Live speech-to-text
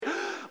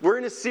We're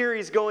in a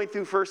series going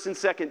through 1st and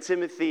 2nd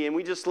Timothy, and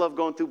we just love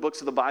going through books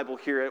of the Bible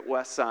here at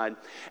Westside.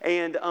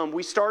 And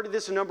we started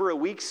this a number of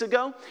weeks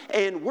ago,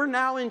 and we're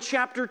now in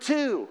chapter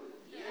 2.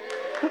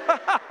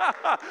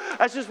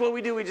 That's just what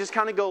we do. We just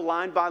kind of go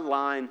line by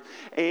line.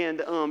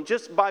 And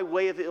just by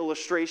way of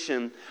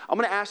illustration, I'm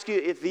going to ask you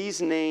if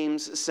these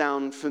names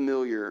sound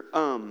familiar.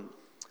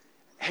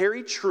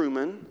 Harry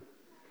Truman,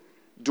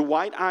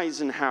 Dwight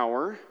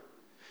Eisenhower,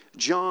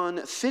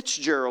 John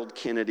Fitzgerald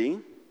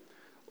Kennedy,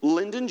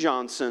 Lyndon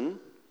Johnson,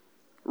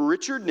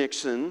 Richard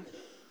Nixon,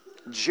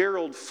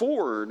 Gerald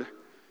Ford,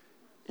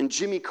 and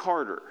Jimmy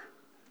Carter.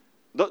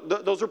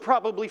 Those are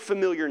probably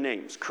familiar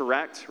names,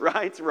 correct?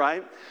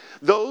 Right?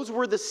 Those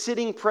were the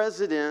sitting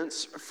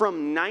presidents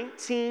from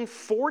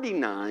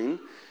 1949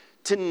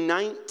 to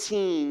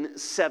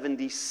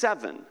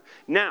 1977.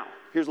 Now,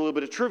 here's a little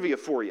bit of trivia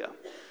for you.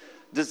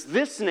 Does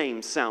this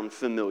name sound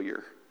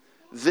familiar?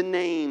 The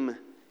name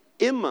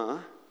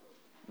Emma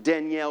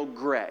Danielle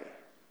Gray.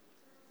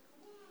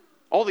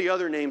 All the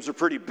other names are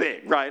pretty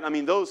big, right? I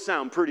mean, those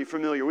sound pretty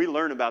familiar. We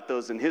learn about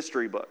those in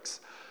history books.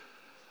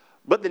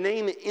 But the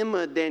name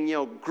Emma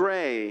Danielle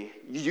Gray,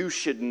 you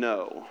should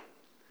know,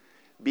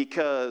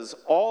 because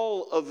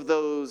all of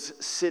those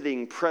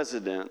sitting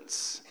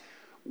presidents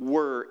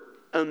were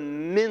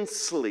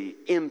immensely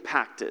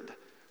impacted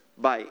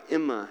by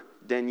Emma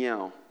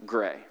Danielle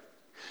Gray.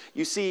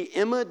 You see,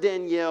 Emma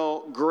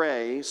Danielle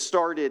Gray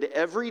started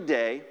every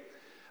day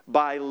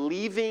by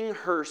leaving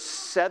her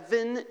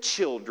 7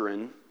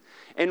 children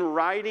and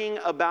riding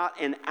about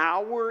an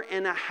hour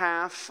and a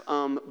half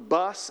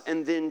bus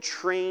and then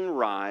train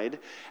ride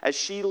as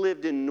she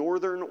lived in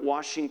northern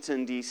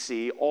Washington,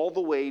 D.C., all the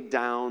way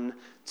down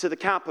to the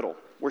Capitol,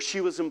 where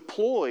she was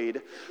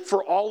employed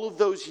for all of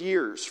those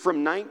years,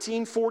 from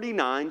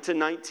 1949 to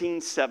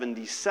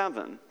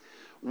 1977.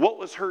 What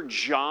was her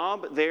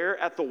job there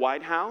at the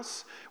White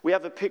House? We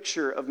have a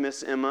picture of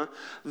Miss Emma.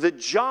 The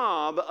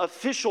job,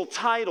 official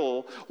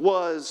title,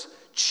 was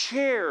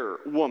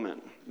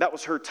chairwoman. That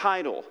was her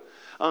title.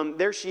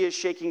 There she is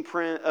shaking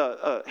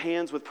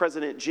hands with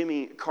President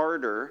Jimmy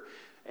Carter.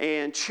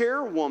 And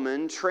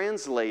chairwoman,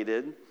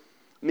 translated,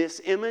 Miss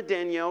Emma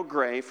Danielle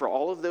Gray, for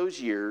all of those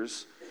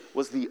years,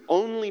 was the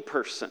only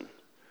person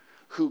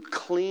who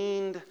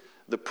cleaned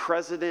the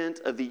President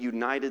of the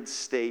United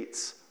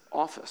States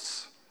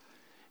office.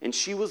 And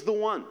she was the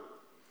one.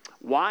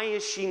 Why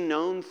is she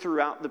known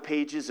throughout the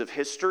pages of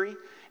history?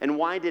 And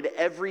why did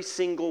every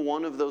single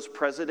one of those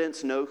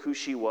presidents know who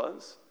she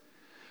was?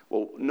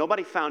 Well,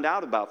 nobody found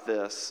out about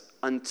this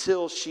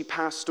until she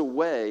passed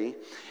away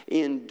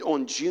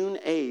on June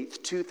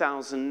 8th,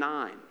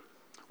 2009,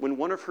 when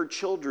one of her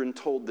children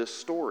told this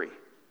story.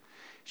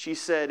 She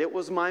said, "It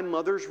was my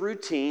mother's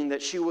routine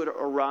that she would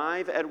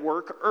arrive at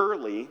work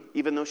early,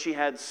 even though she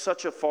had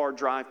such a far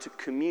drive to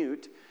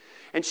commute.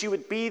 And she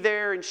would be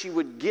there and she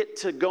would get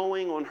to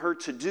going on her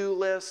to-do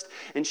list.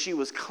 And she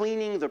was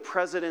cleaning the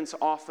president's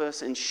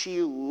office and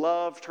she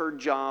loved her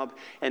job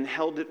and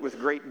held it with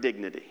great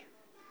dignity.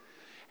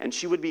 And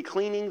she would be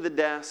cleaning the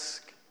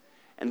desk,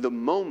 and the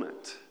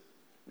moment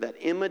that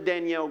Emma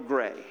Danielle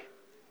Gray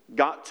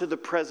got to the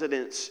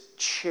president's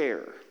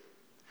chair,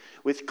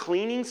 with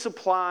cleaning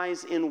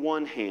supplies in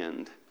one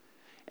hand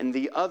and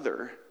the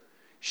other,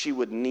 she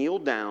would kneel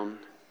down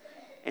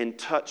and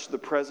touch the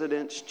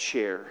president's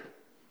chair.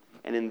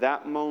 And in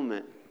that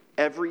moment,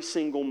 every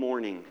single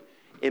morning,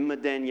 Emma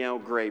Danielle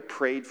Gray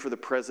prayed for the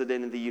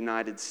President of the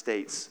United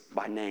States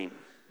by name.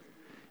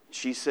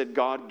 She said,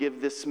 "God,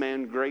 give this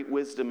man great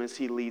wisdom as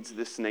he leads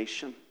this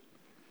nation.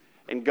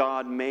 And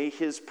God, may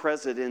his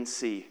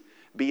presidency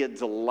be a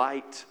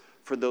delight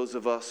for those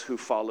of us who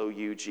follow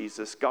you,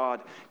 Jesus.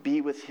 God,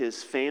 be with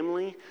his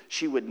family."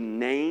 She would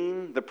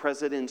name the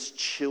president's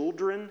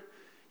children,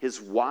 his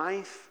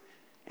wife,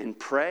 and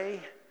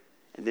pray.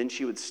 And then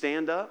she would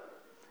stand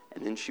up.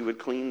 And then she would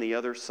clean the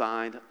other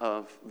side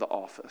of the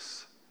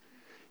office.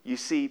 You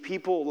see,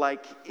 people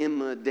like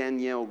Emma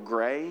Danielle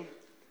Gray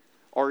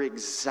are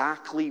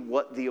exactly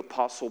what the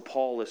Apostle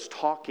Paul is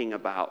talking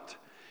about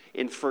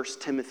in 1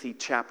 Timothy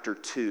chapter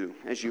 2,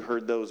 as you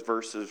heard those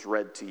verses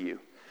read to you.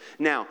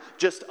 Now,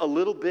 just a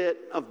little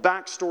bit of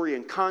backstory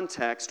and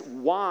context.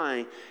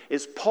 Why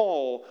is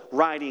Paul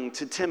writing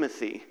to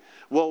Timothy?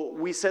 Well,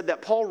 we said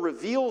that Paul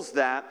reveals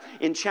that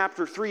in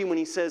chapter 3 when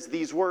he says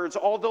these words,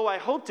 "Although I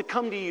hope to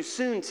come to you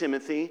soon,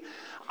 Timothy,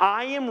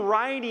 I am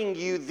writing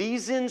you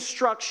these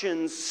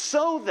instructions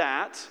so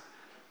that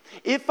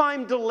if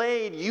I'm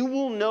delayed, you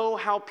will know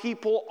how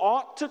people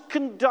ought to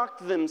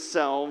conduct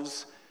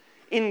themselves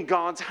in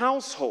God's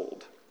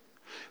household,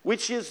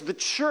 which is the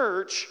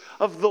church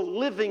of the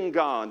living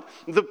God,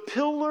 the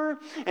pillar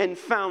and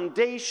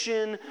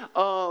foundation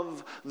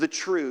of the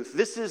truth."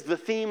 This is the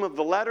theme of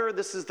the letter.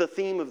 This is the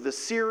theme of the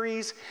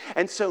series.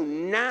 And so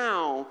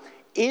now,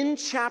 in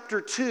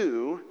chapter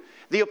 2,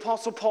 the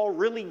Apostle Paul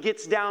really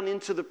gets down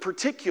into the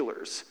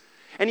particulars.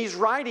 And he's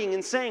writing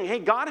and saying, hey,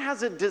 God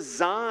has a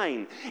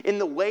design in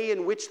the way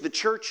in which the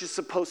church is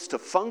supposed to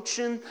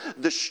function,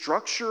 the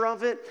structure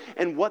of it,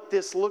 and what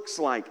this looks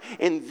like.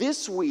 And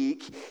this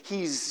week,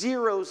 he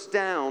zeroes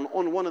down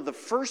on one of the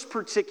first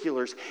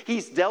particulars.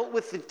 He's dealt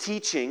with the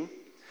teaching.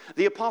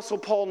 The Apostle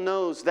Paul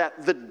knows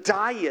that the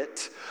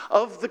diet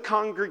of the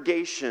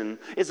congregation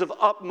is of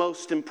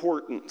utmost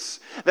importance.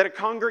 That a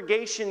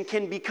congregation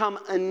can become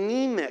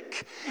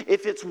anemic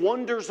if it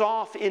wanders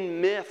off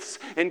in myths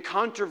and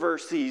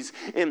controversies.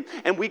 And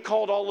we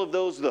called all of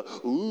those the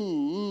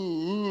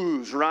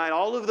oohs, right?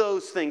 All of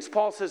those things.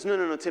 Paul says,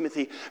 no,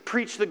 Timothy,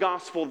 preach the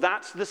gospel.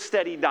 That's the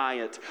steady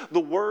diet, the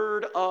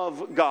word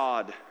of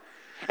God.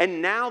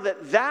 And now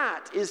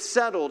that is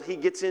settled, he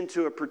gets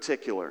into a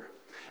particular.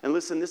 And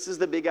listen, this is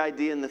the big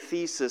idea and the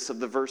thesis of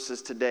the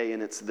verses today,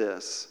 and it's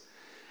this.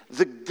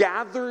 The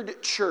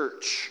gathered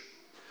church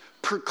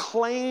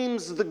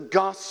proclaims the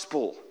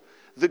gospel,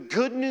 the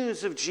good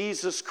news of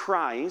Jesus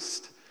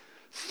Christ,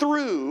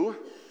 through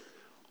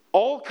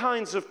all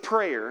kinds of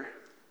prayer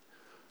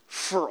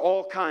for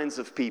all kinds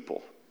of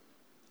people.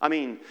 I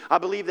mean, I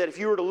believe that if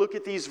you were to look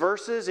at these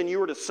verses and you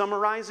were to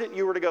summarize it,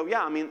 you were to go,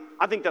 yeah,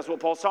 I think that's what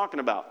Paul's talking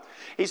about.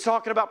 He's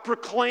talking about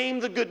proclaim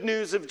the good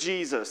news of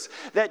Jesus,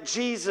 that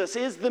Jesus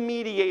is the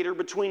mediator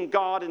between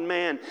God and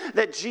man,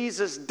 that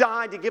Jesus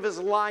died to give his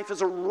life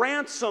as a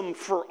ransom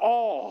for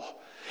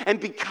all. And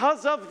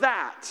because of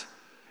that,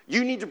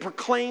 you need to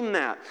proclaim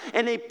that.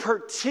 And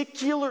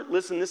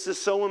listen, this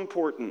is so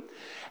important.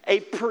 A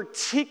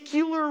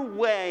particular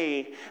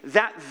way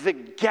that the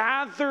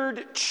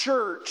gathered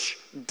church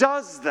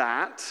does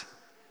that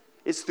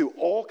is through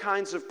all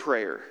kinds of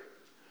prayer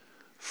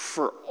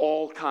for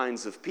all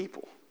kinds of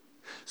people.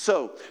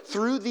 So,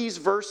 through these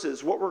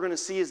verses, what we're going to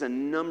see is a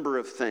number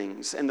of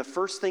things. And the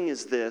first thing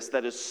is this,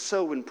 that is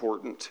so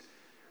important.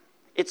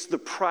 It's the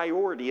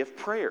priority of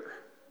prayer.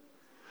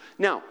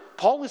 Now,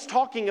 Paul is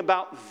talking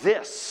about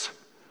this,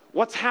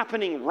 what's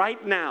happening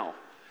right now.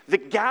 The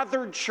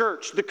gathered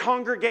church, the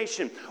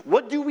congregation.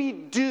 What do we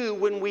do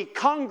when we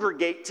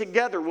congregate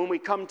together, when we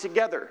come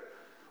together?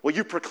 Well,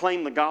 you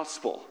proclaim the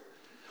gospel.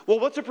 Well,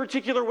 what's a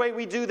particular way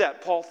we do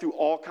that, Paul? Through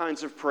all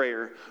kinds of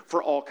prayer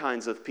for all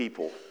kinds of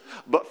people.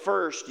 But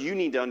first, you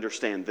need to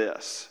understand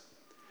this,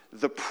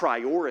 the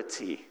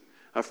priority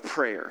of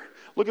prayer.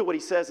 Look at what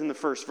he says in the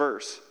first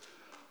verse.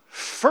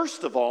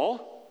 First of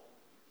all,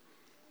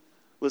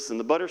 listen,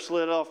 the butter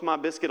slid off my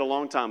biscuit a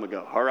long time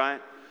ago, all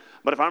right?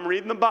 But if I'm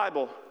reading the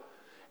Bible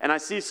and I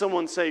see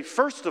someone say,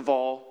 first of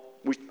all,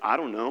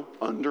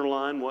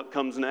 underline what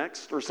comes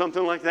next or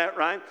something like that,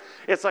 right?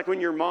 It's like when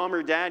your mom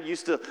or dad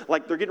used to,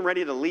 they're getting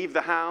ready to leave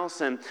the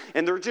house and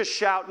they're just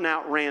shouting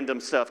out random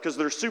stuff because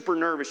they're super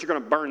nervous you're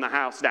going to burn the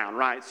house down,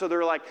 right? So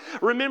they're like,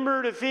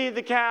 remember to feed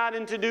the cat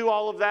and to do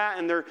all of that,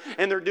 and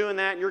they're doing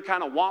that, and you're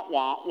kind of wah,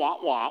 wah, wah,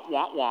 wah,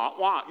 wah, wah,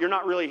 wah. You're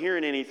not really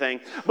hearing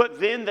anything. But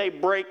then they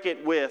break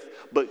it with,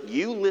 but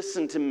you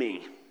listen to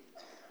me.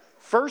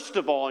 First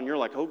of all, and you're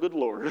like, oh, good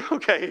Lord.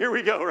 Okay, here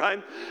we go,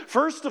 right?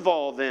 First of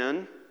all,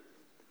 then,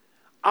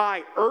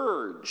 I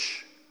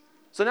urge.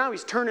 So now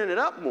he's turning it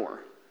up more.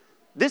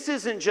 This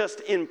isn't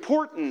just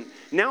important.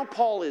 Now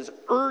Paul is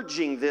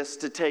urging this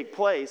to take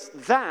place,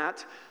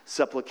 that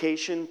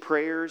supplication,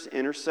 prayers,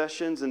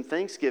 intercessions, and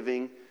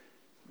thanksgiving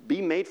be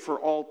made for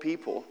all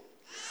people.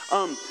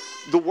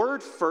 The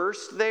word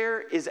first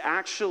there is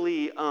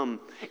actually,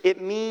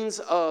 it means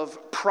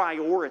of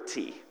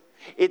priority.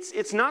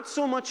 It's not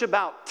so much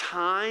about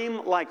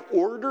time like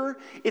order,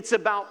 it's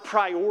about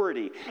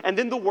priority. And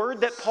then the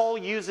word that Paul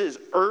uses,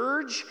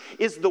 urge,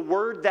 is the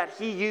word that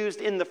he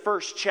used in the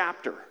first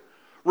chapter.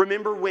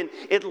 Remember, when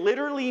it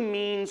literally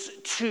means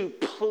to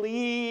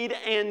plead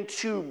and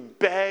to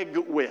beg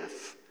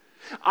with.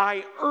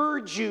 I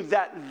urge you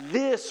that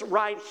this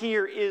right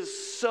here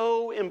is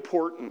so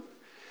important.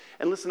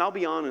 And listen, I'll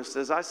be honest,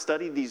 as I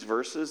studied these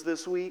verses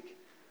this week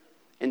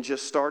and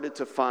just started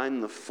to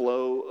find the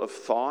flow of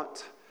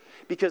thought,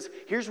 because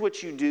here's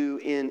what you do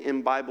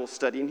in Bible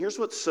study, and here's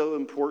what's so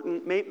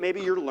important.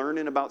 Maybe you're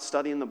learning about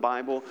studying the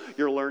Bible,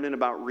 you're learning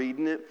about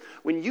reading it.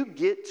 When you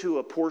get to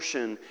a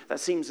portion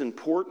that seems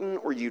important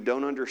or you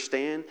don't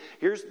understand,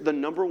 here's the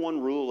number one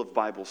rule of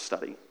Bible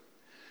study.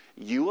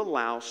 You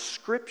allow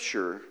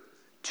Scripture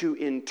to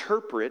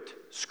interpret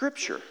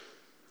Scripture.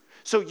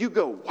 So you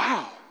go,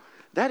 wow,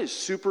 that is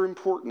super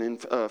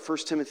important in 1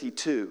 Timothy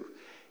 2.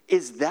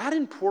 Is that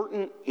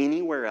important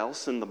anywhere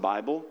else in the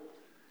Bible?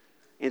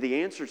 And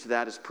the answer to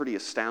that is pretty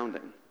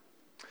astounding.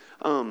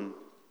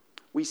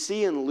 We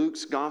see in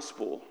Luke's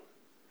gospel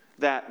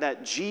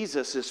that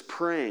Jesus is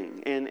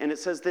praying. And it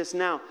says this,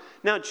 now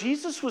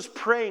Jesus was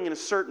praying in a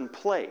certain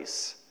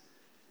place.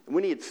 And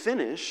when he had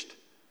finished,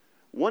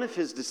 one of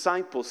his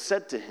disciples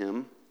said to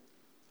him,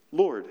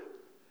 Lord,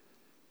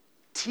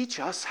 teach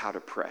us how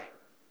to pray.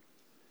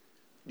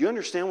 Do you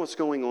understand what's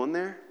going on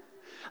there?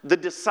 The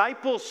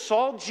disciples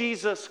saw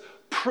Jesus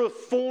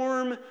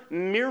perform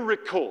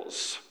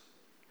miracles.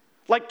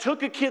 Like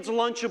took a kid's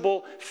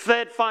Lunchable,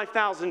 fed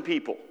 5,000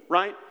 people,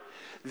 right?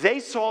 They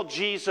saw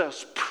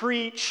Jesus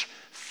preach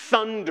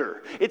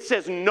thunder. It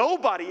says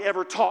nobody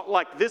ever taught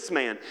like this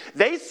man.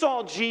 They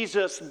saw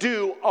Jesus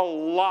do a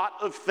lot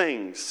of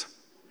things.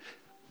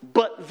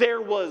 But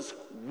there was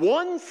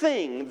one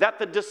thing that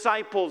the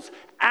disciples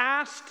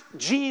asked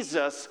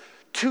Jesus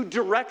to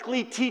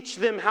directly teach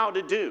them how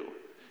to do.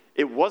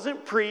 It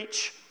wasn't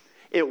preach.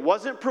 It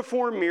wasn't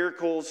perform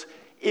miracles.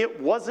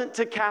 It wasn't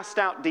to cast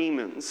out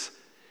demons.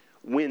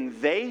 When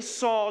they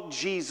saw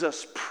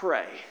Jesus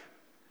pray,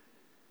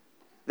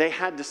 they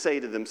had to say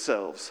to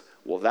themselves,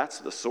 well, that's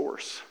the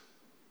source.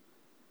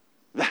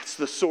 That's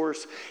the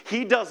source.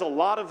 He does a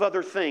lot of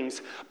other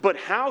things, but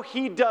how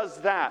he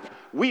does that,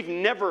 we've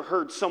never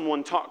heard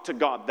someone talk to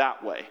God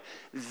that way.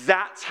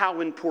 That's how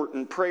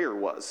important prayer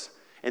was.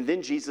 And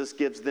then Jesus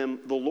gives them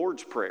the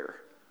Lord's Prayer.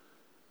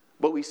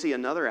 But we see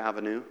another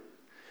avenue.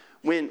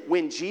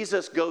 When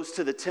Jesus goes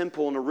to the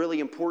temple in a really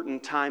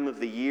important time of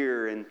the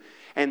year, and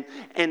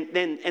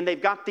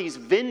they've got these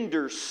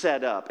vendors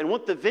set up. And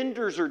what the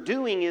vendors are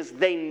doing is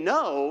they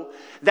know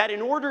that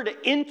in order to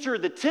enter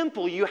the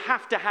temple, you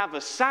have to have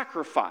a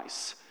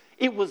sacrifice.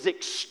 It was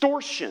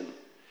extortion.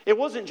 It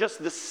wasn't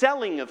just the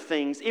selling of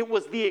things. It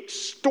was the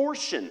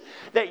extortion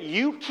that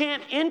you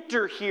can't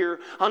enter here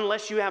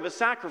unless you have a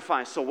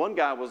sacrifice. So one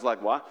guy was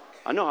like, well,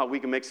 I know how we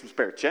can make some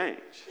spare change.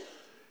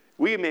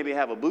 We maybe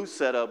have a booth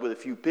set up with a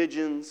few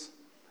pigeons,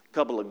 a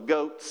couple of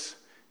goats,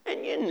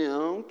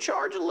 and,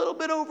 charge a little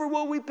bit over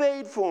what we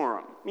paid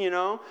for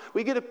them,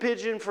 We get a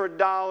pigeon for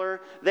 $1.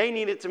 They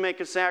need it to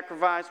make a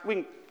sacrifice.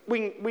 We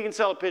can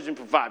sell a pigeon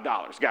for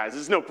 $5, guys.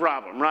 It's no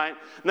problem, right?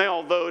 And they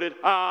all voted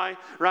aye,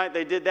 right?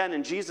 They did that,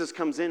 and Jesus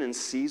comes in and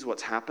sees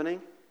what's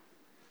happening.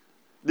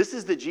 This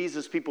is the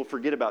Jesus people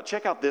forget about.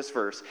 Check out this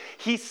verse.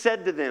 He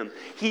said to them,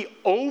 he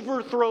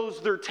overthrows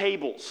their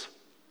tables.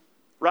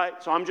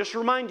 Right? So I'm just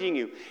reminding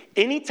you,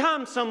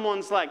 anytime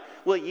someone's like,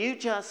 well, you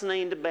just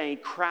need to be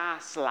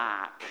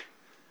Christ-like.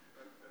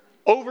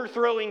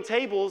 Overthrowing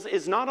tables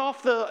is not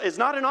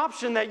an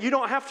option that you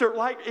don't have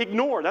to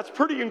ignore. That's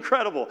pretty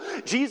incredible.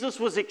 Jesus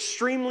was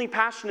extremely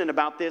passionate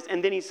about this,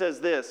 and then he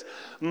says this,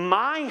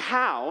 my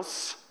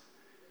house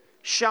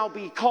shall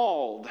be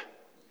called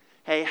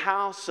a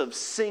house of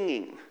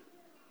singing,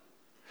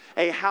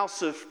 a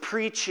house of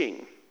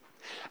preaching,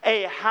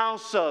 a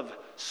house of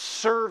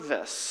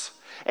service,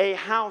 a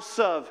house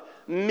of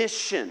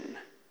mission.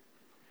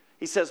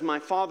 He says, my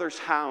Father's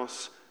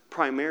house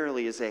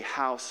primarily is a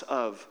house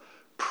of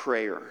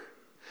prayer.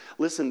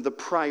 Listen, the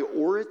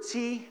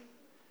priority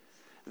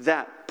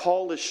that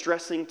Paul is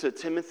stressing to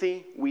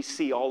Timothy, we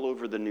see all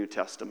over the New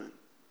Testament.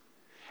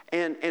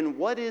 And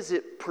what is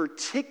it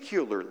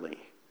particularly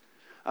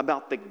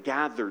about the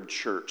gathered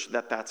church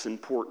that's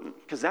important?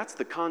 Because that's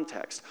the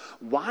context.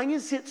 Why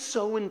is it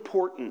so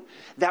important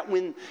that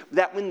when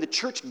the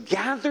church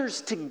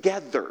gathers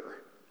together,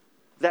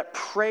 that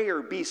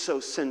prayer be so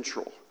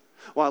central?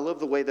 Well, I love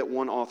the way that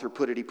one author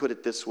put it. He put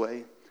it this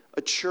way.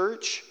 A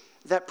church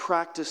that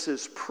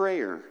practices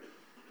prayer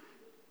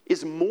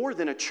is more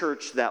than a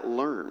church that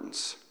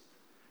learns.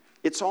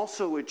 It's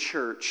also a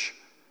church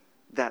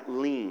that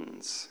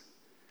leans.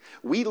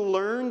 We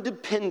learn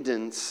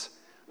dependence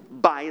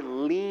by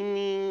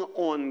leaning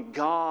on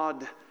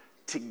God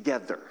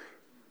together.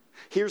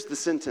 Here's the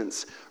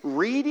sentence.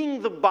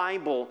 Reading the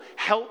Bible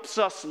helps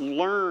us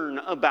learn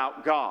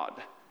about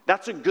God.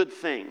 That's a good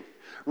thing.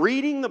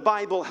 Reading the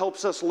Bible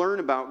helps us learn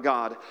about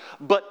God,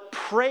 but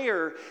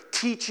prayer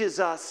teaches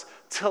us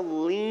to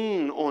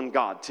lean on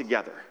God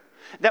together.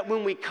 That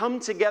when we come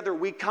together,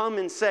 we come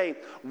and say,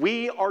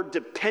 we are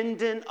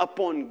dependent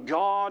upon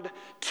God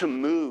to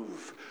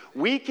move.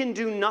 We can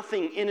do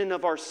nothing in and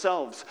of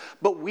ourselves,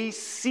 but we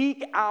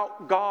seek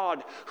out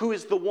God, who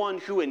is the one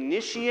who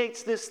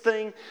initiates this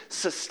thing,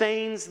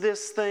 sustains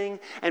this thing,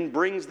 and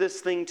brings this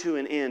thing to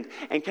an end.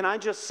 And can I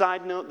just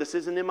side note, this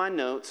isn't in my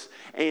notes,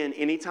 and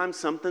anytime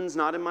something's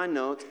not in my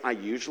notes, I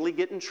usually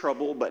get in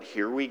trouble, but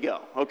here we go,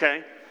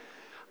 okay?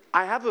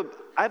 I have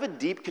a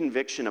deep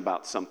conviction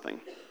about something.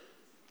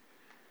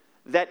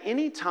 That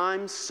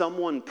anytime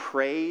someone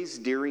prays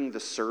during the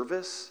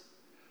service,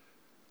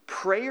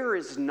 prayer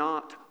is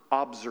not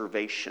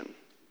observation.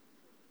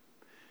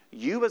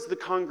 You as the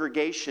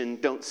congregation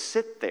don't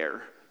sit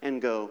there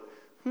and go,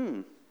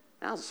 that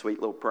was a sweet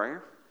little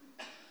prayer.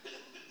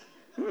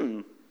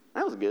 That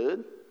was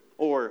good.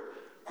 Or,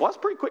 well, that's a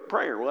pretty quick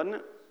prayer, wasn't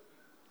it?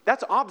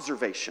 That's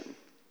observation.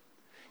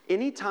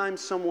 Anytime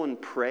someone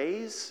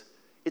prays,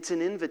 it's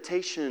an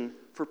invitation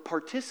for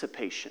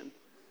participation,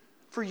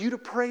 for you to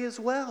pray as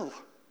well.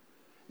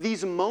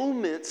 These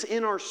moments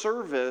in our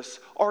service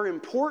are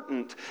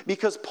important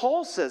because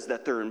Paul says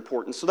that they're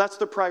important. So that's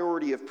the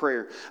priority of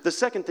prayer. The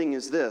second thing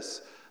is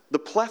this, the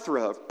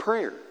plethora of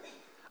prayer.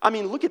 I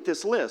mean, look at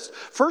this list.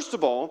 First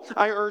of all,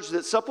 I urge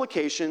that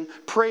supplication,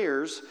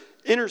 prayers,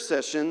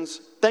 intercessions,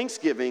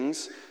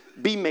 thanksgivings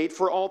be made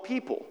for all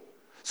people.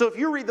 So if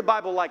you read the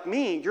Bible like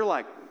me, you're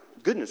like,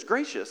 goodness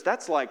gracious,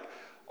 that's like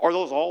Are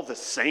those all the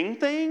same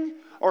thing?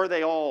 Are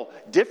they all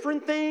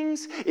different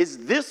things?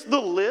 Is this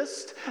the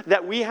list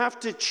that we have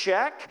to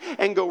check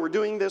and go, we're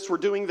doing this, we're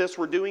doing this,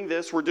 we're doing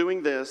this, we're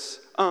doing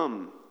this?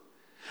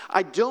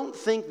 I don't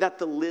think that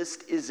the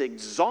list is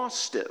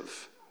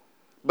exhaustive,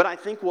 but I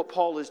think what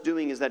Paul is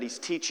doing is that he's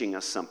teaching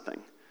us something.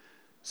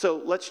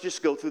 So let's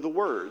just go through the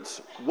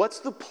words. What's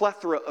the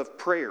plethora of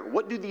prayer?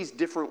 What do these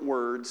different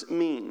words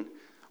mean?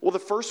 Well, the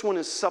first one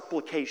is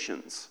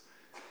supplications.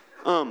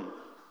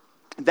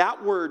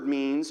 That word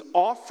means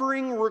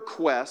offering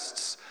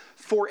requests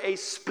for a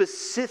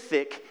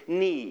specific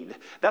need.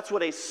 That's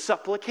what a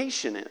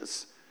supplication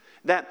is.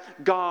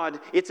 That God,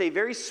 it's a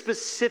very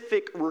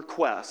specific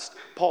request.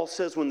 Paul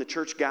says when the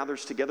church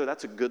gathers together,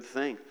 that's a good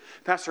thing.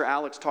 Pastor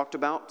Alex talked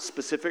about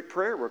specific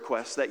prayer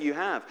requests that you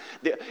have.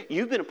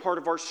 You've been a part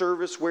of our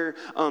service where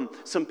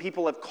some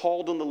people have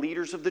called on the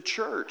leaders of the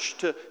church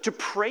to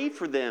pray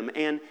for them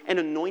and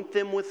anoint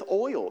them with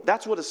oil.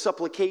 That's what a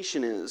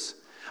supplication is.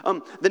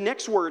 The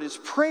next word is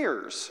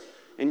prayers.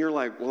 And you're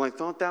like, well, I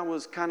thought that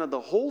was kind of the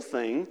whole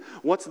thing.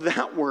 What's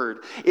that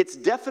word? It's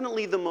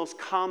definitely the most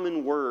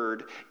common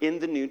word in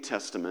the New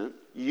Testament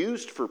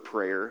used for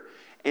prayer,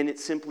 and it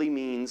simply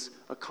means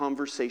a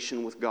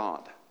conversation with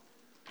God.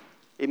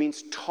 It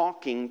means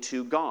talking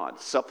to God.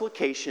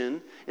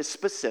 Supplication is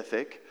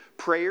specific.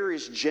 Prayer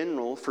is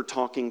general for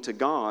talking to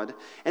God.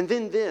 And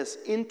then this,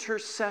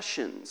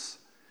 intercessions.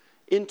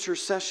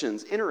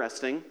 Intercessions.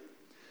 Interesting.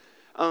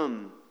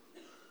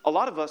 A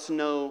lot of us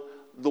know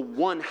the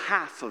one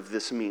half of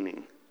this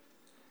meaning.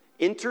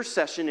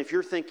 Intercession, if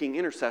you're thinking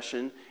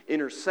intercession,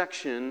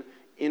 intersection,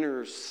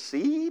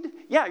 intercede?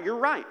 Yeah, you're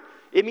right.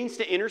 It means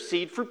to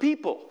intercede for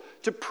people,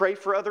 to pray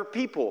for other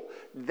people.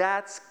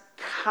 That's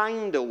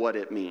kind of what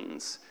it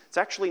means. It's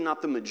actually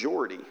not the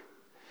majority.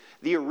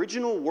 The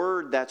original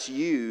word that's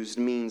used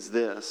means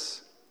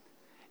this.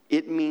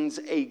 It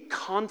means a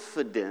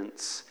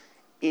confidence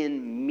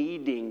in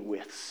meeting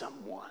with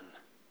someone.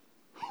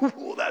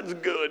 Ooh, that's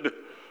good.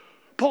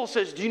 Paul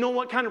says, do you know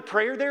what kind of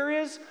prayer there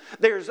is?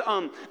 There's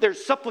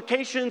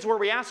supplications where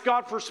we ask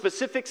God for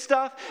specific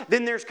stuff.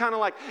 Then there's kind of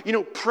like,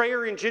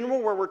 prayer in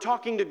general where we're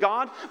talking to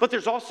God. But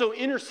there's also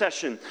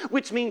intercession,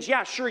 which means,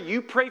 yeah, sure,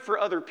 you pray for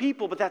other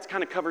people, but that's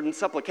kind of covered in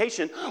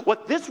supplication.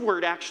 What this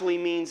word actually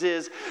means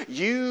is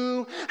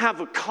you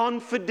have a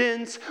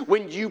confidence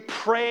when you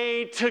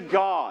pray to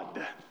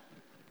God.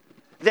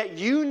 That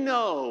you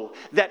know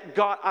that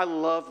God, I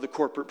love the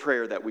corporate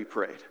prayer that we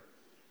prayed.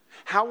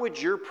 How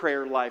would your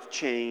prayer life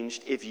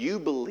change if you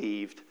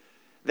believed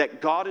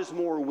that God is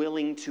more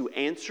willing to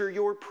answer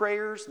your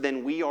prayers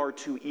than we are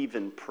to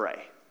even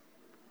pray?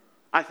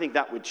 I think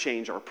that would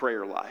change our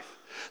prayer life.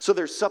 So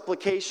there's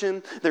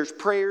supplication, there's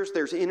prayers,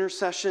 there's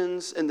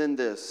intercessions, and then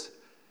there's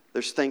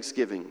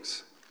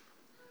thanksgivings.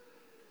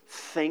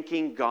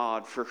 Thanking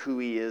God for who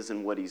He is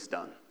and what He's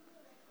done.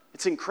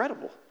 It's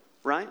incredible,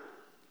 right?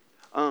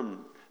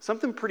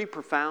 Something pretty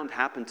profound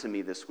happened to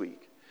me this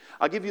week.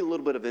 I'll give you a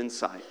little bit of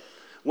insight.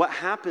 What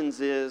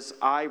happens is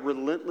I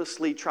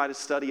relentlessly try to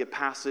study a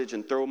passage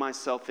and throw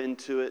myself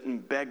into it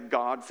and beg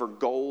God for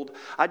gold.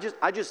 I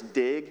just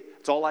dig.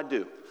 It's all I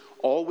do.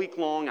 All week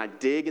long, I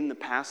dig in the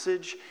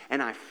passage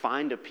and I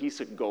find a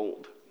piece of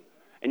gold.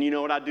 And you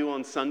know what I do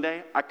on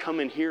Sunday? I come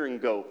in here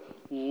and go,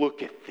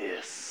 look at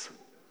this.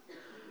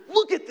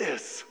 Look at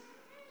this.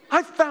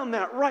 I found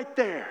that right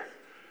there.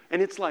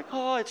 And it's like,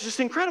 oh, it's just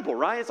incredible,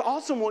 right? It's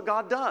awesome what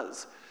God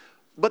does.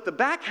 But the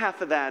back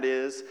half of that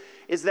is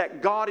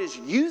that God is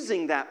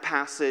using that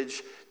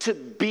passage to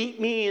beat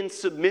me in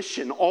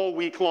submission all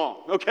week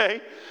long,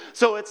 okay?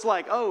 So it's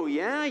like, oh,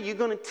 yeah, you're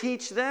going to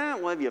teach that?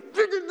 Well, have you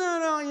figured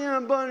that out? Yeah,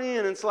 buddy.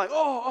 And it's like,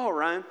 oh, all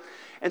right.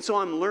 And so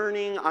I'm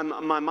learning.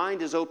 My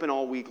mind is open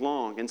all week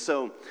long. And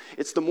so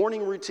it's the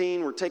morning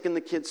routine. We're taking the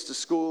kids to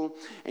school.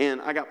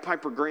 And I got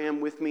Piper Graham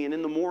with me. And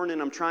in the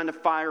morning, I'm trying to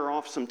fire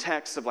off some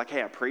texts of like,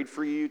 hey, I prayed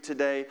for you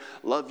today.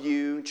 Love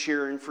you.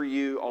 Cheering for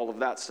you. All of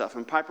that stuff.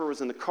 And Piper was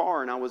in the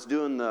car. And I was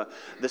doing the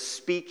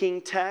speaking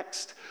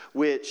text,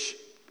 which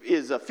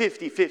is a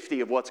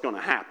 50-50 of what's going to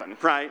happen,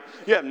 right?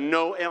 You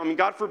have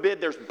God forbid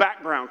there's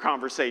background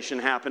conversation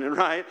happening,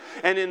 right?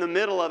 And in the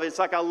middle of it, it's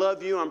like, I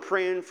love you, I'm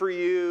praying for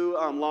you.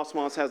 Los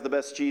Moss has the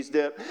best cheese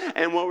dip.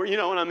 And you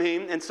know what I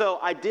mean? And so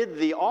I did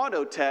the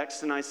auto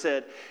text and I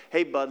said,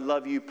 hey, bud,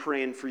 love you,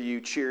 praying for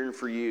you, cheering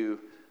for you,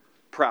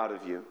 proud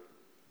of you.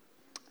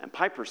 And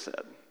Piper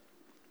said,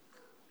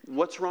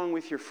 what's wrong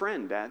with your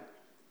friend, Dad?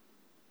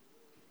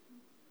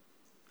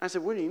 I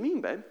said, what do you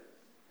mean, babe?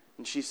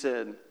 And she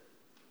said,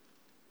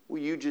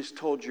 well, you just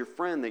told your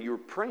friend that you were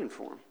praying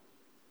for him.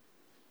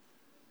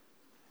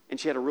 And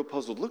she had a real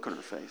puzzled look on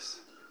her face.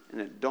 And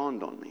it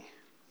dawned on me.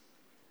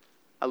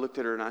 I looked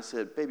at her and I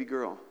said, baby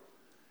girl,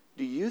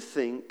 do you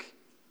think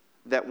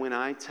that when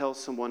I tell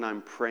someone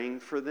I'm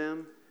praying for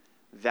them,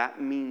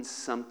 that means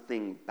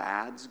something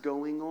bad's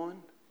going on?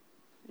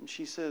 And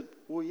she said,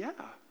 well,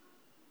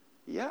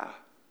 yeah.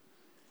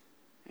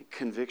 And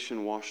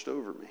conviction washed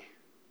over me.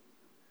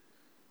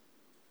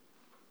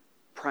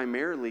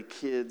 Primarily,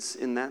 kids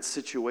in that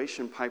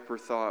situation, Piper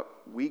thought,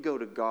 we go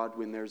to God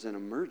when there's an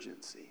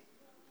emergency.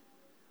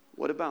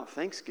 What about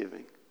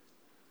Thanksgiving?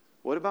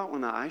 What about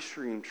when the ice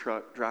cream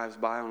truck drives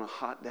by on a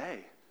hot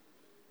day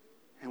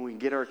and we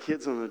get our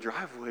kids on the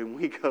driveway and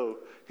we go,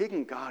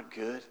 isn't God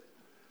good?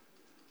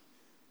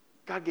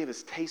 God gave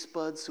us taste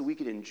buds so we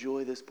could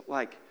enjoy this.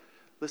 Like,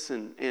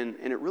 listen, and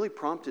it really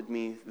prompted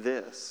me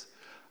this.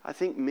 I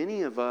think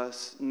many of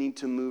us need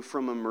to move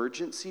from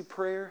emergency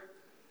prayer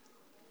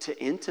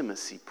to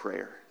intimacy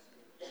prayer.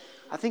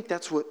 I think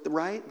that's what,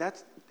 right?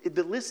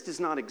 The list is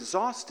not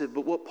exhaustive,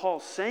 but what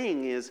Paul's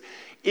saying is,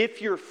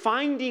 if you're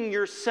finding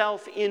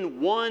yourself in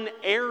one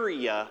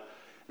area,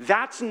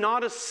 that's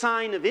not a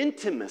sign of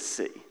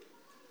intimacy.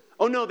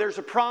 Oh no, there's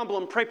a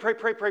problem. Pray, pray,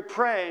 pray, pray,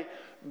 pray.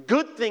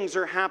 Good things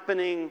are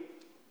happening.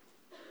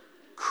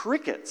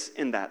 Crickets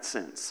in that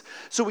sense.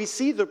 So we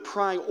see the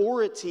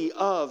priority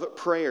of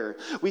prayer.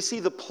 We see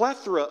the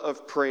plethora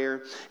of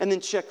prayer. And then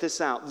check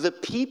this out. The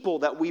people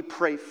that we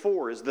pray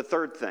for is the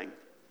third thing.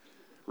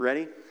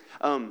 Ready?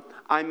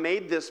 I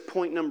made this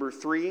point number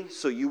 3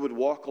 so you would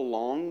walk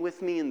along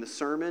with me in the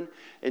sermon.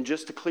 And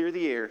just to clear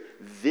the air,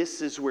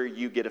 this is where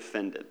you get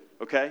offended.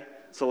 Okay?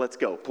 So let's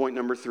go. Point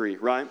number 3,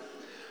 right?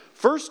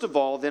 First of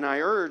all, then I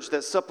urge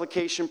that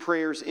supplication,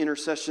 prayers,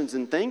 intercessions,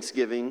 and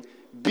thanksgiving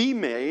be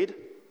made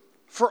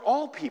for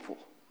all people.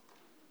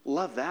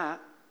 Love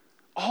that.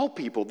 All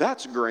people.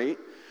 That's great.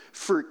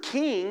 For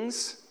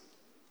kings.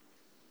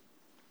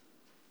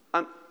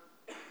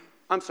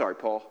 I'm sorry,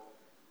 Paul.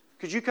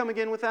 Could you come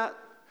again with that?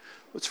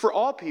 It's for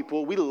all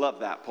people. We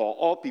love that, Paul.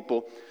 All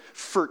people.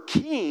 For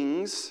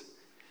kings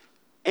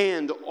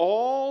and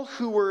all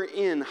who are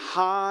in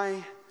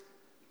high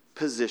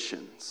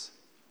positions.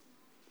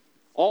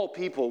 All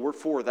people, we're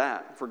for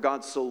that. For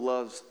God so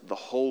loves the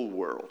whole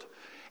world.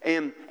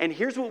 And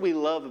here's what we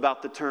love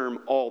about the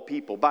term all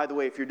people. By the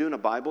way, if you're doing a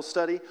Bible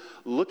study,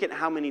 look at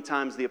how many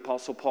times the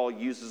Apostle Paul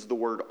uses the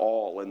word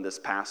all in this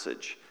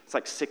passage. It's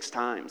like 6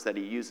 times that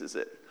he uses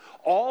it.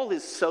 All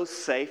is so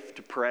safe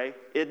to pray,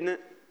 isn't it?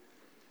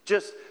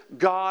 Just,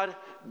 God,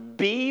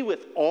 be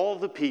with all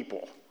the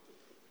people.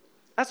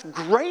 That's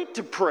great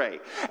to pray.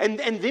 And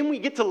then we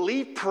get to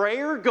leave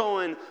prayer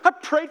going, I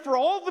prayed for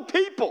all the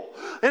people.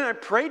 And I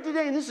prayed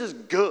today, and this is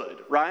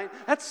good, right?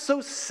 That's so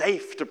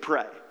safe to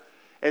pray.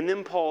 And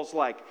then Paul's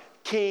like,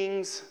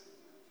 kings.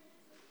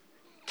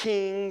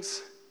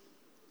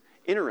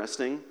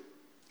 Interesting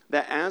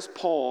that as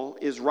Paul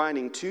is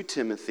writing to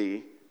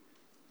Timothy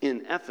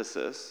in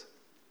Ephesus,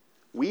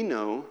 we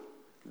know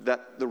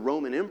that the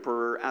Roman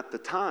emperor at the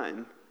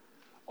time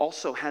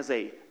also has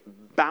a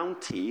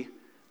bounty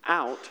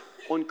out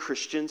on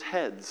Christians'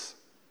 heads.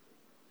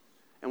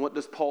 And what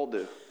does Paul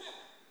do?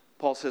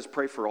 Paul says,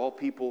 pray for all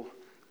people,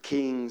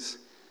 kings,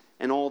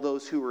 and all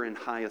those who are in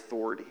high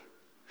authority.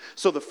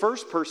 So the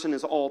first person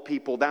is all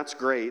people. That's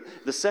great.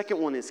 The second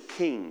one is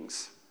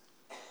kings.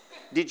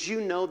 Did you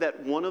know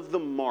that one of the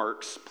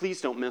marks, please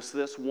don't miss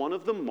this, one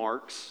of the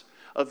marks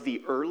of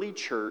the early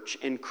church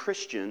and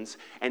Christians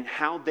and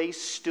how they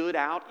stood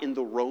out in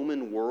the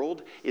Roman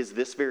world is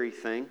this very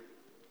thing?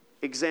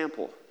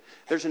 Example,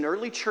 there's an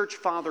early church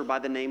father by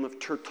the name of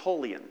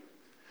Tertullian.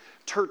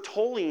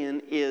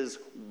 Tertullian is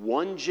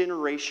 1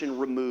 generation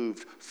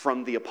removed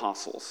from the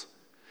apostles.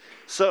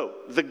 So,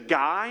 the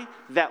guy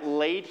that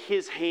laid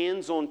his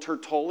hands on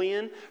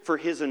Tertullian for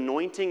his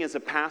anointing as a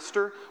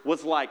pastor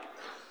was like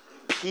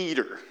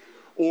Peter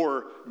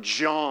or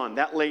John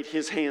that laid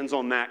his hands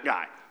on that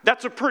guy.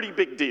 That's a pretty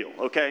big deal,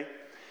 okay?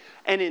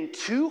 And in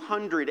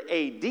 200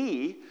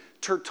 AD,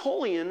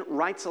 Tertullian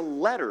writes a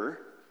letter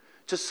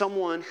to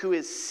someone who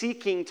is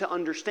seeking to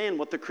understand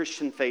what the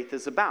Christian faith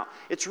is about.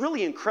 It's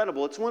really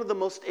incredible. It's one of the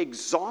most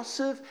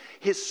exhaustive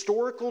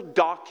historical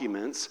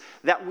documents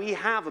that we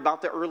have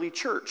about the early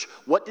church.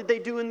 What did they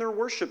do in their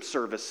worship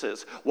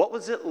services? What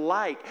was it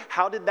like?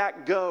 How did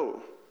that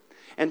go?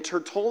 And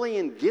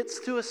Tertullian gets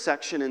to a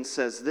section and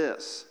says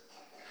this: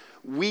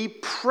 we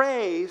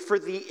pray for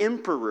the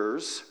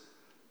emperors,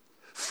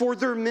 for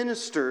their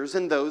ministers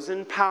and those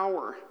in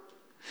power,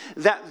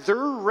 that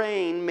their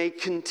reign may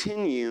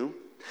continue,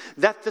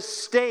 that the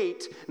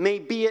state may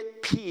be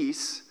at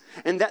peace,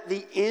 and that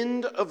the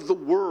end of the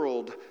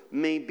world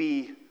may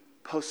be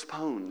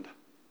postponed.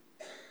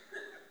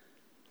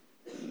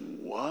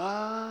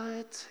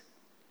 What?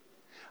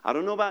 I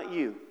don't know about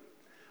you,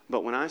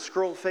 but when I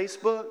scroll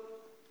Facebook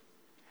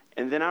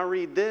and then I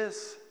read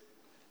this,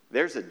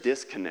 there's a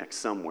disconnect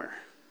somewhere.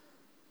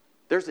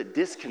 There's a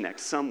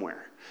disconnect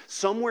somewhere.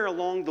 Somewhere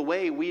along the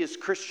way, we as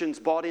Christians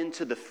bought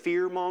into the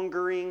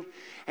fear-mongering,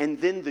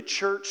 and then the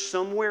church,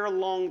 somewhere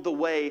along the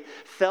way,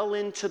 fell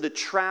into the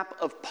trap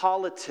of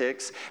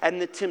politics and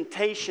the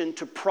temptation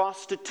to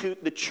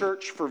prostitute the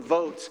church for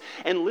votes.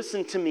 And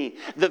listen to me,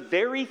 the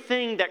very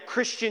thing that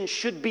Christians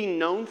should be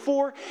known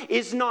for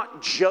is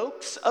not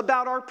jokes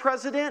about our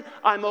president.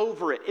 I'm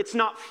over it. It's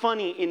not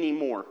funny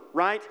anymore,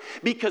 right?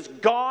 Because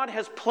God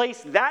has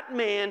placed that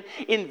man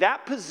in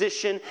that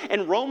position,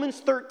 and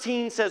Romans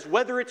 13 says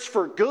whether it's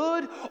for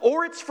good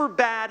or it's for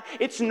bad.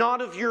 It's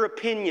not of your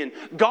opinion.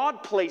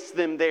 God placed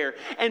them there.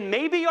 And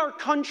maybe our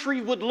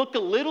country would look a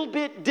little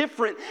bit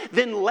different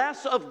than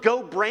less of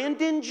go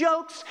Brandon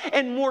jokes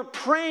and more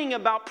praying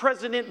about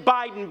President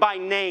Biden by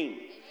name.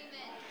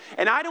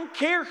 And I don't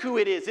care who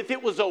it is. If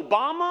it was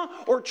Obama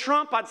or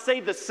Trump, I'd say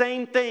the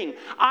same thing.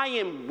 I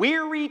am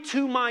weary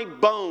to my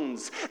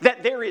bones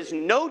that there is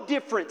no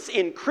difference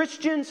in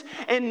Christians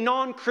and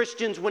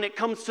non-Christians when it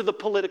comes to the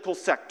political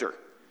sector.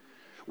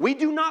 We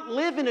do not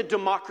live in a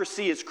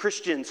democracy as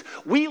Christians.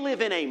 We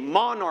live in a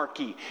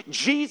monarchy.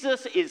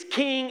 Jesus is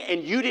king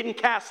and you didn't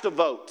cast a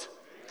vote.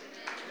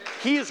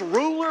 He is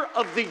ruler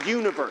of the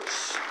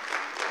universe.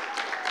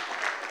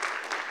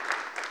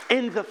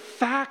 And the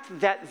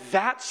fact that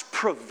that's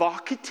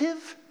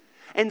provocative,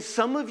 and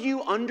some of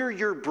you under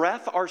your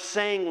breath are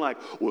saying like,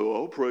 well,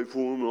 I'll pray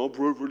for him, I'll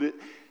pray for it,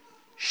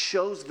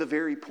 shows the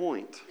very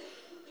point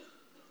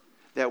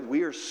that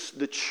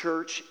the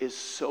church is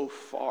so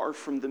far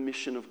from the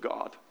mission of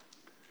God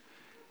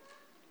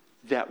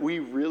that we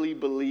really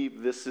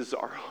believe this is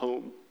our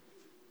home.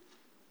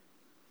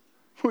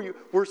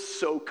 We're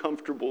so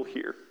comfortable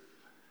here.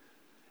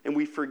 And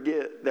we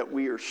forget that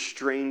we are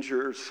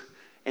strangers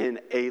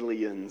and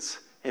aliens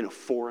in a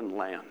foreign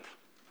land.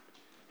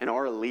 And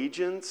our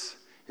allegiance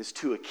is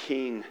to a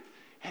king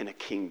and a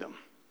kingdom.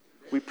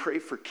 We pray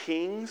for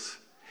kings,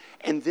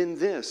 and then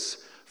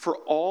this, for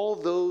all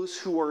those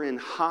who are in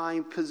high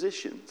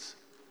positions.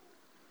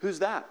 Who's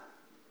that?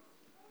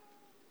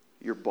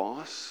 Your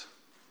boss,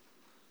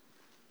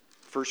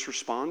 first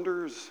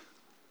responders,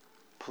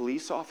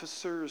 police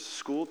officers,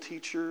 school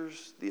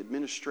teachers, the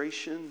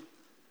administration,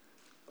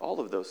 all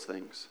of those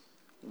things.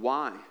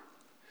 Why?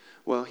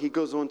 Well, he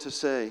goes on to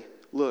say,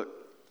 look,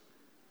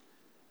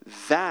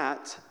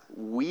 that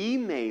we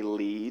may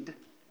lead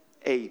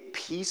a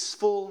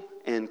peaceful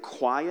and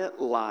quiet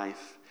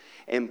life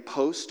and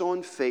post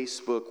on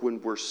Facebook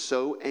when we're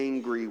so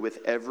angry with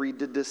every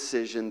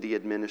decision the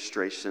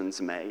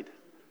administration's made.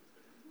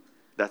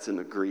 That's in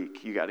the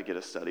Greek. You got to get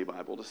a study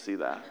Bible to see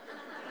that,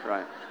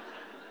 right?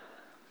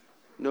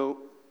 No,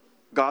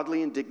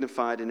 godly and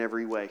dignified in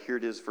every way. Here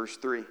it is, verse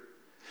 3.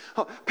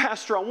 Oh,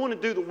 Pastor, I want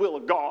to do the will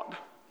of God.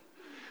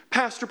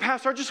 Pastor,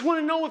 I just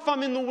want to know if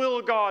I'm in the will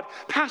of God.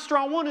 Pastor,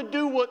 I want to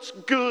do what's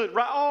good,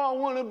 right? Oh, I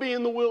want to be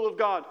in the will of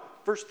God.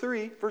 Verse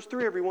 3,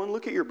 everyone,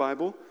 look at your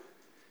Bible.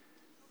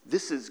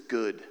 This is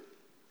good,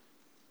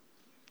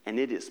 and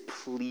it is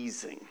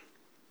pleasing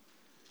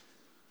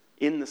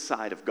in the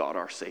sight of God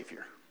our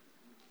Savior.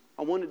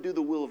 I want to do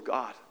the will of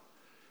God,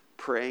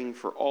 praying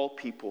for all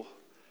people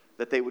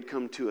that they would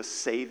come to a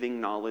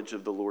saving knowledge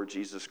of the Lord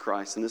Jesus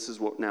Christ. And this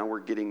is what now we're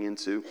getting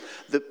into.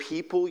 The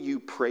people you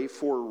pray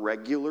for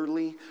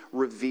regularly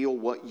reveal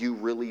what you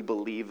really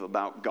believe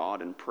about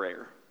God and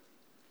prayer.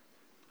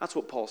 That's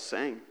what Paul's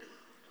saying.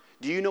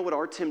 Do you know what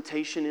our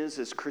temptation is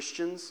as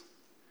Christians?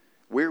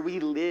 Where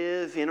we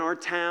live, in our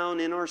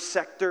town, in our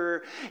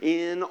sector,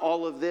 in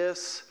all of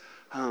this.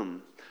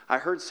 I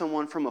heard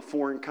someone from a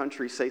foreign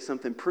country say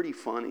something pretty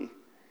funny.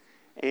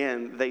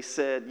 And they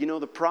said, you know,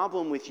 the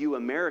problem with you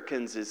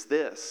Americans is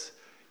this.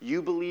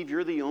 You believe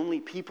you're the only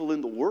people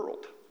in the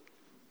world.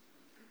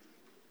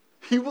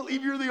 You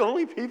believe you're the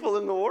only people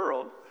in the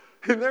world.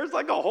 And there's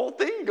like a whole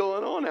thing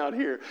going on out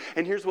here.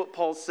 And here's what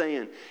Paul's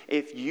saying.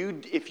 If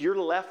you're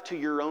left to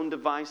your own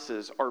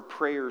devices, our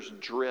prayers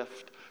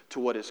drift to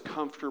what is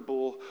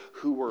comfortable,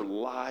 who we're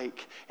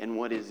like, and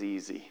what is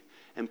easy.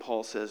 And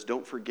Paul says,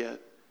 don't forget,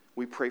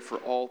 we pray for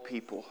all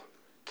people,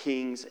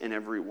 kings and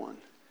everyone.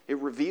 It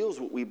reveals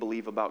what we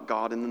believe about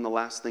God. And then the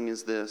last thing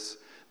is this,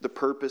 the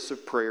purpose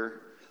of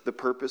prayer. The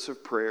purpose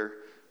of prayer.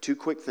 Two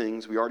quick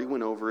things. We already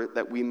went over it.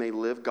 That we may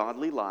live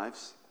godly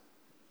lives.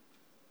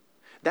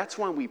 That's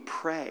why we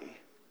pray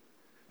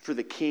for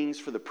the kings,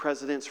 for the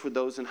presidents, for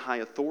those in high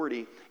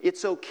authority.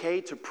 It's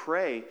okay to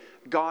pray.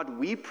 God,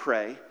 we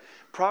pray.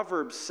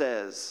 Proverbs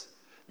says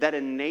that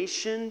a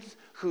nation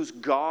whose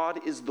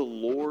God is the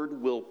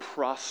Lord will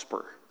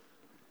prosper.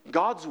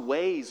 God's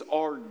ways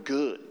are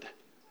good.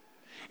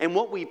 And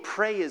what we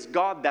pray is,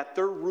 God, that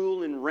their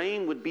rule and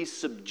reign would be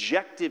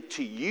subjective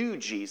to you,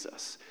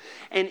 Jesus.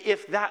 And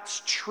if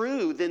that's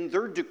true, then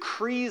their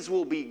decrees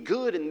will be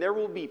good and there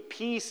will be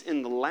peace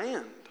in the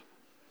land.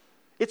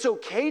 It's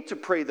okay to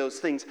pray those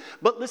things.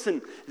 But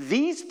listen,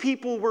 these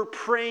people were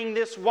praying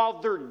this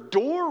while their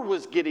door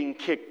was getting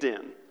kicked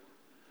in,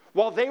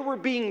 while they were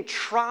being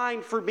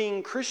tried for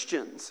being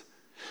Christians.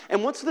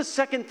 And what's the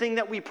second thing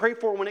that we pray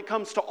for when it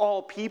comes to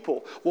all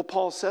people? Well,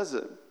 Paul says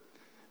it.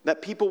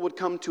 That people would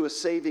come to a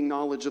saving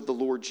knowledge of the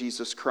Lord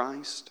Jesus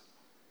Christ,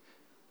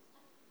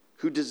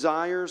 who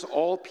desires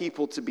all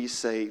people to be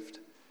saved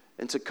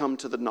and to come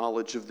to the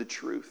knowledge of the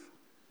truth.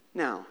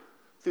 Now,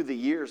 through the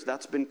years,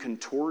 that's been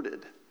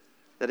contorted,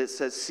 that it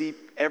says, see,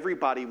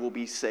 everybody will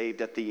be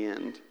saved at the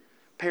end.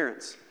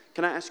 Parents,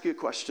 can I ask you a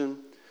question?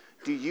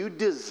 Do you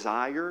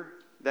desire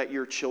that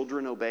your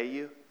children obey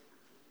you?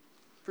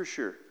 For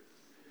sure.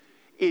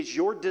 Is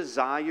your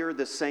desire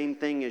the same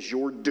thing as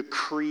your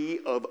decree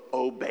of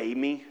obey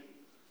me?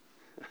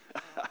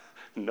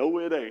 No,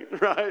 it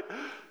ain't, right?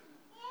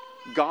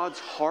 God's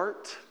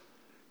heart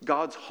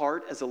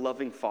as a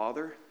loving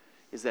father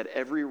is that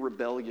every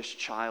rebellious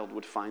child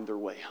would find their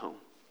way home.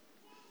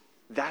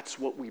 That's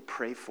what we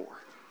pray for.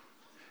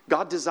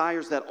 God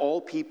desires that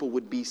all people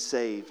would be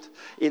saved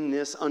in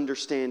this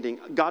understanding.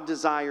 God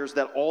desires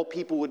that all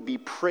people would be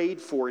prayed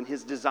for, and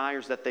his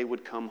desires that they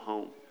would come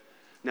home.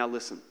 Now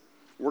listen,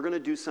 we're going to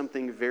do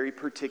something very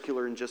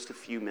particular in just a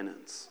few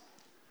minutes.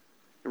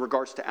 In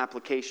regards to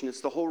application,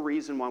 it's the whole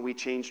reason why we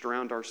changed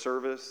around our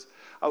service.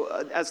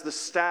 As the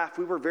staff,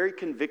 we were very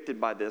convicted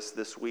by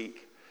this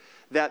week,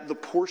 that the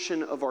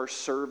portion of our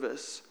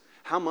service,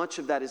 how much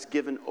of that is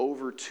given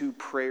over to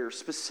prayer,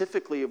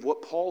 specifically of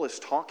what Paul is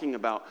talking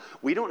about.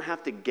 We don't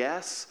have to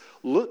guess.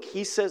 Look,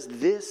 he says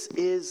this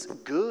is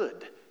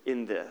good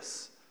in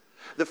this.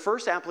 The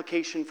first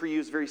application for you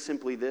is very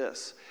simply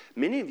this.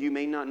 Many of you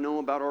may not know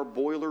about our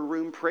boiler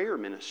room prayer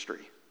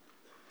ministry.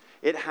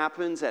 It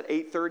happens at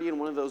 8:30 in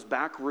one of those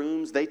back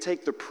rooms. They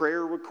take the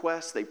prayer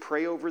requests, they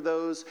pray over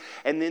those,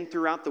 and then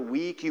throughout the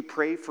week you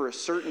pray for a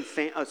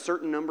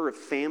certain number of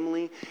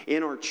family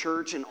in our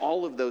church and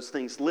all of those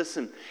things.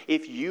 Listen,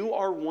 if you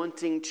are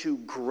wanting to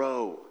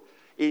grow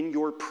in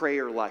your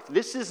prayer life,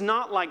 this is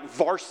not like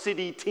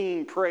varsity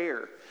team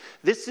prayer.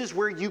 This is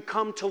where you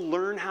come to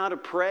learn how to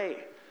pray.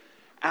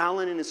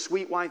 Alan and his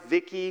sweet wife,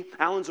 Vicki,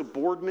 Alan's a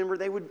board member.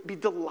 They would be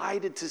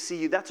delighted to see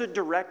you. That's a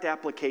direct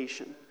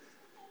application.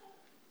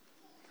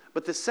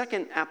 But the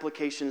second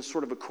application is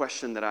sort of a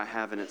question that I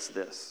have, and it's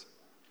this.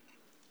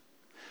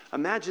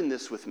 Imagine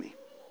this with me.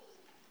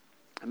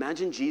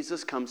 Imagine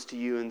Jesus comes to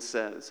you and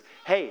says,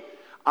 hey,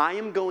 I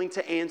am going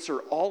to answer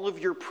all of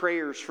your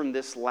prayers from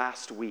this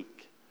last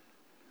week.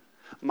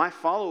 My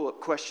follow-up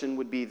question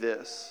would be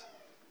this.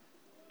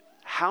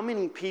 How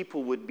many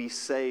people would be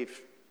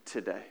saved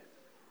today?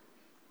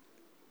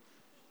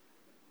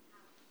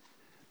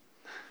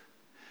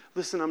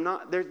 Listen,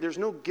 there's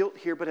no guilt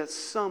here, but at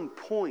some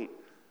point,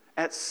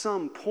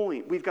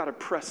 we've got to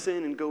press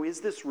in and go, is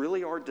this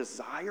really our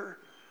desire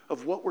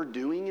of what we're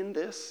doing in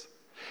this?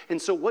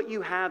 And so what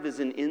you have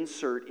is an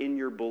insert in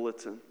your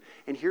bulletin.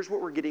 And here's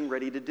what we're getting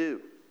ready to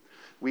do.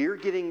 We are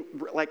getting,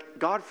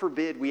 God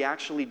forbid we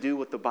actually do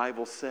what the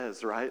Bible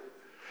says, right?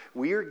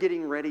 We are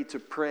getting ready to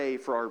pray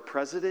for our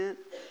president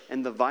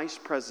and the vice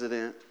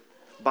president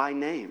by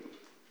name.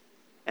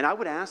 And I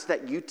would ask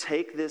that you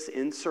take this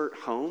insert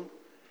home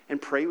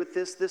and pray with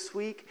this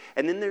week.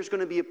 And then there's going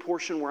to be a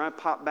portion where I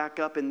pop back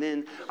up, and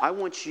then I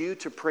want you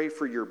to pray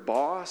for your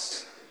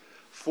boss,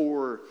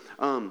 for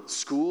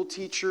school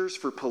teachers,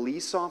 for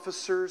police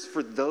officers,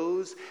 for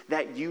those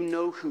that you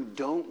know who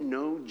don't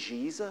know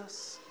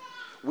Jesus.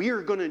 We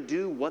are going to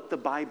do what the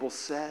Bible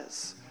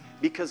says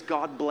because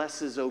God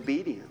blesses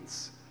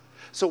obedience.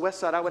 So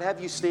Westside, I would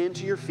have you stand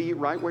to your feet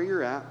right where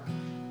you're at.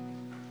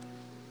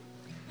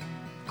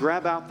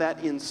 Grab out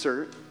that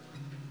insert.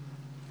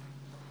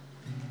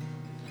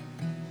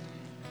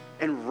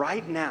 And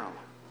right now,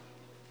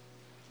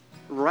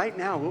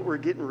 what we're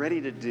getting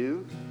ready to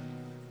do,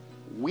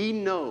 we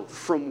know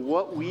from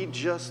what we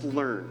just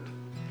learned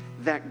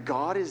that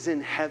God is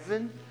in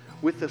heaven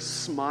with a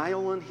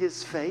smile on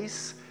his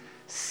face,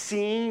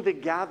 seeing the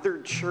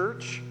gathered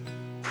church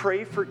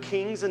pray for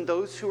kings and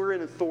those who are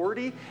in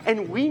authority.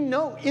 And we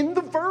know in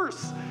the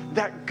verse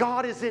that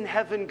God is in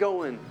heaven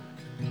going,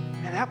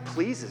 and that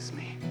pleases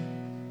me.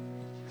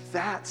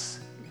 That's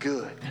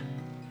good.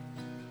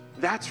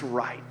 That's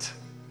right.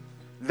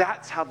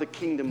 That's how the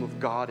kingdom of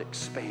God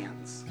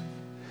expands.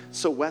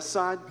 So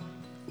Westside,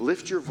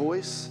 lift your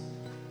voice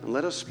and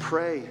let us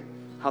pray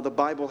how the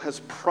Bible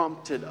has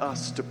prompted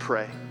us to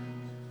pray.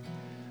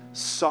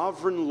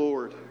 Sovereign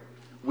Lord,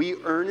 we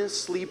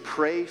earnestly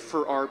pray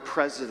for our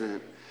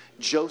president,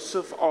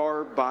 Joseph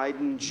R.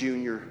 Biden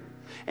Jr.,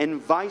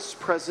 and Vice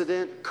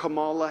President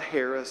Kamala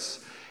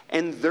Harris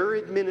and their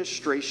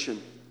administration.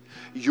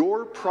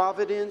 Your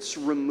providence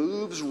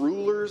removes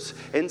rulers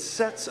and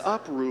sets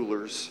up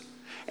rulers.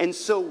 And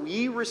so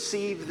we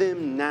receive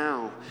them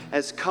now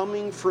as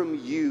coming from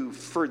you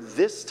for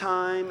this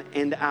time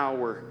and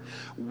hour.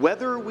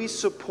 Whether we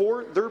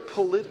support their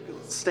political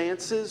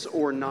stances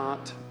or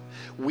not,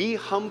 we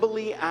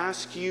humbly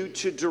ask you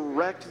to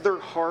direct their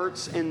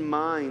hearts and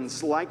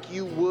minds like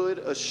you would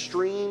a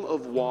stream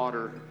of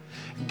water,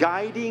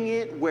 guiding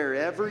it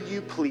wherever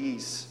you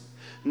please,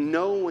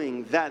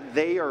 knowing that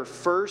they are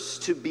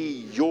first to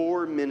be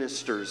your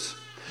ministers.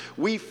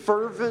 We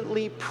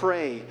fervently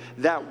pray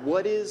that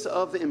what is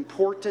of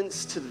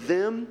importance to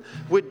them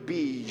would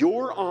be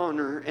your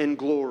honor and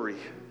glory.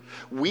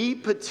 We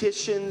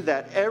petition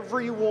that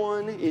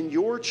everyone in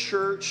your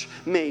church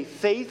may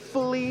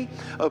faithfully,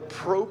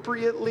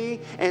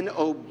 appropriately, and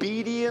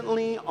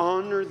obediently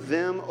honor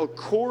them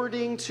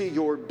according to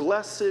your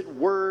blessed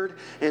word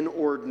and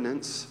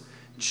ordinance.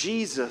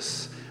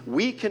 Jesus,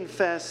 we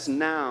confess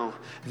now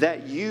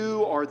that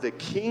you are the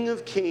King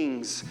of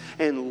Kings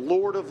and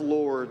Lord of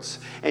Lords,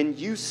 and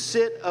you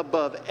sit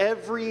above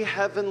every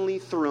heavenly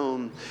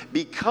throne.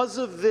 Because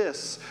of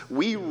this,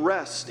 we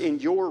rest in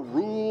your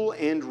rule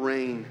and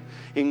reign.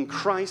 In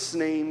Christ's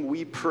name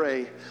we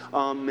pray.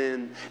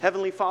 Amen.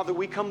 Heavenly Father,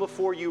 we come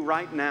before you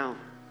right now.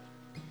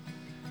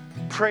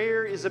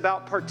 Prayer is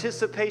about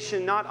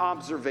participation, not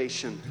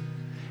observation.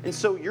 And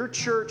so your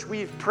church,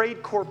 we've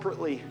prayed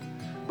corporately.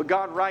 But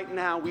God, right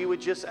now, we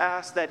would just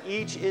ask that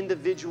each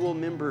individual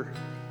member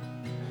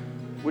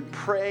would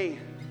pray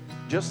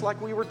just like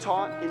we were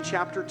taught in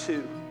chapter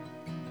 2.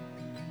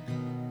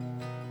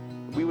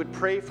 We would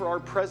pray for our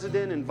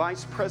president and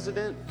vice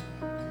president,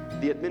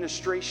 the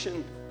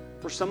administration.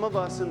 For some of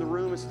us in the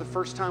room, it's the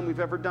first time we've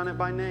ever done it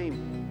by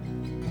name.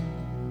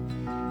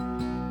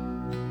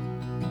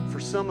 For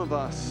some of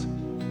us,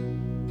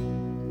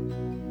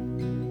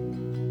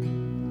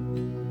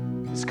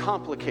 it's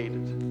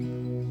complicated.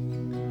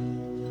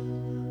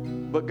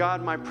 But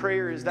God, my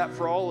prayer is that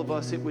for all of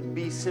us, it would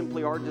be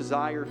simply our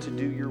desire to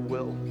do your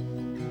will.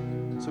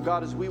 So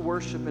God, as we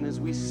worship and as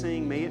we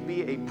sing, may it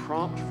be a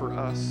prompt for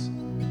us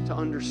to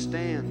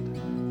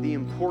understand the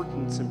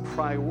importance and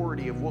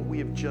priority of what we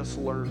have just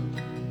learned.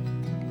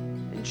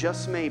 And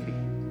just maybe,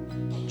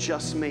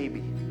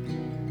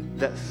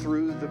 that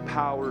through the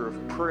power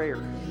of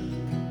prayer,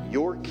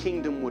 your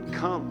kingdom would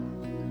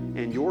come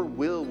and your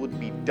will would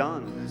be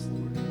done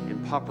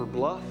in Poplar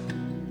Bluff,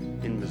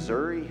 in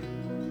Missouri,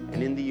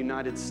 and in the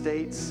United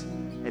States,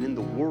 and in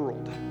the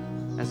world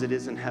as it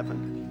is in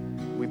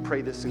heaven. We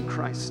pray this in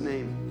Christ's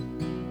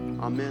name.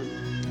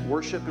 Amen.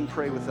 Worship and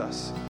pray with us.